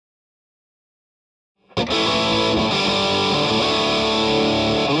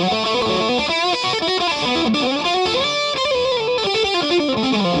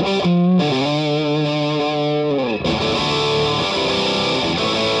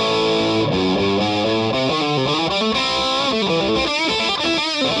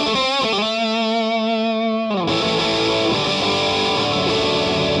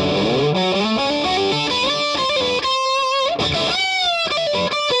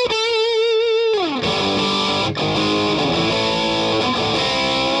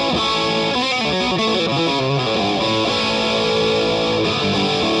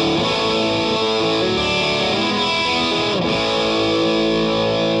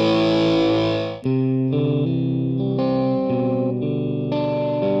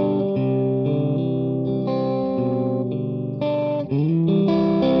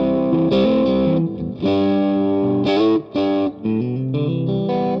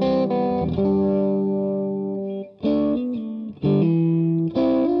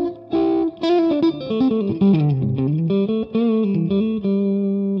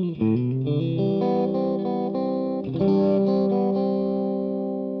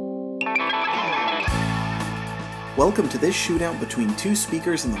Welcome to this shootout between two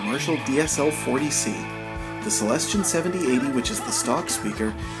speakers in the Marshall DSL40C, the Celestion 7080, which is the stock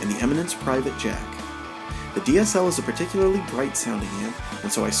speaker, and the Eminence private jack. The DSL is a particularly bright sounding amp,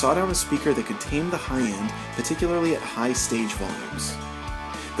 and so I sought out a speaker that could tame the high end, particularly at high stage volumes.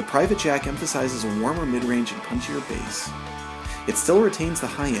 The private jack emphasizes a warmer mid-range and punchier bass. It still retains the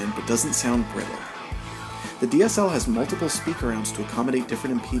high end, but doesn't sound brittle. The DSL has multiple speaker amps to accommodate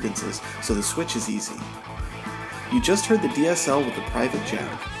different impedances, so the switch is easy. You just heard the DSL with the private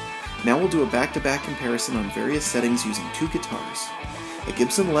jack. Now we'll do a back-to-back comparison on various settings using two guitars. A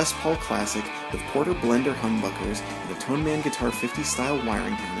Gibson Les Paul Classic with Porter Blender humbuckers and a Toneman Guitar 50 style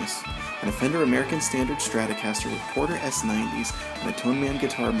wiring harness, and a Fender American Standard Stratocaster with Porter S90s and a Toneman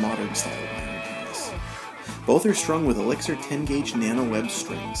Guitar Modern style wiring harness. Both are strung with Elixir 10-gauge nano web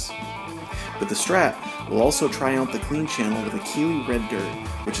strings. With the Strat, we'll also try out the clean channel with a Keeley Red Dirt,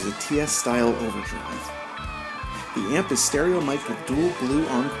 which is a TS style overdrive. The amp is stereo mic'd with dual Blue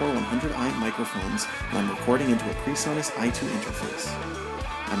Encore 100i microphones, and I'm recording into a PreSonus i2 interface.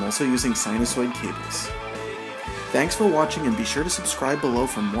 I'm also using sinusoid cables. Thanks for watching, and be sure to subscribe below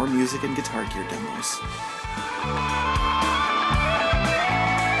for more music and guitar gear demos.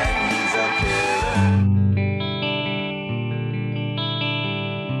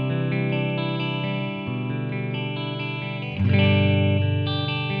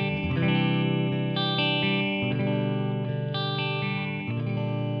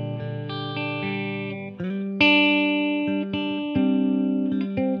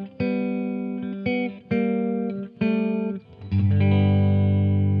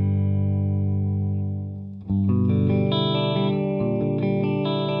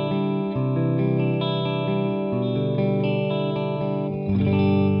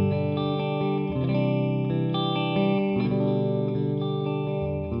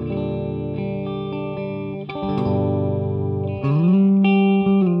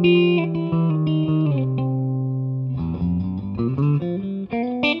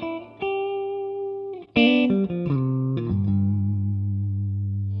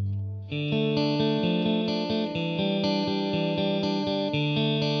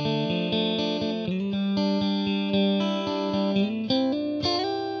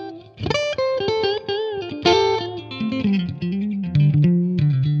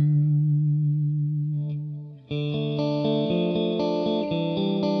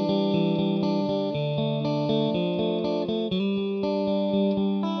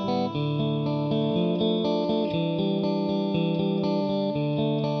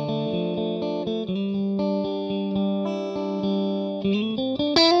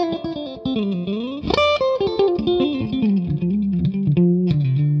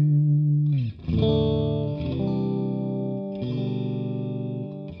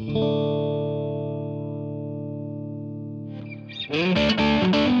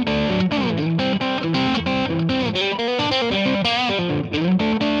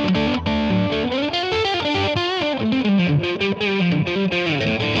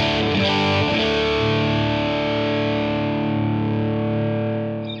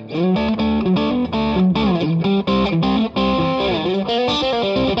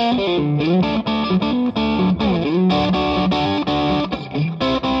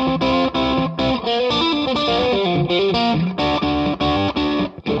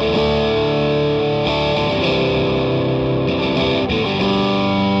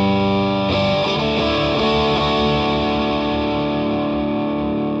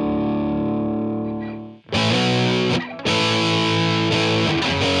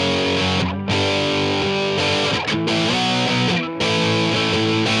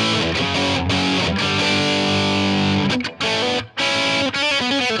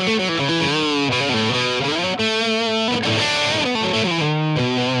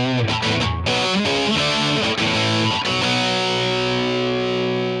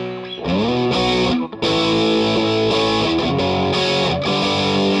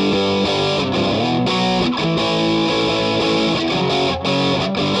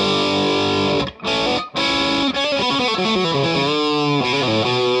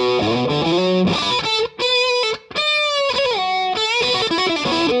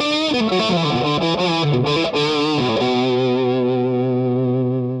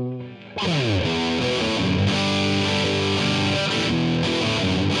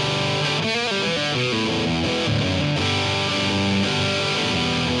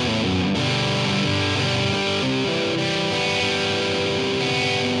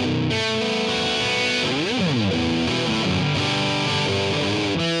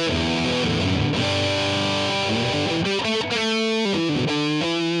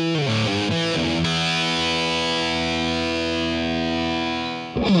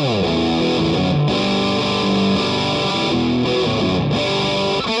 Bye.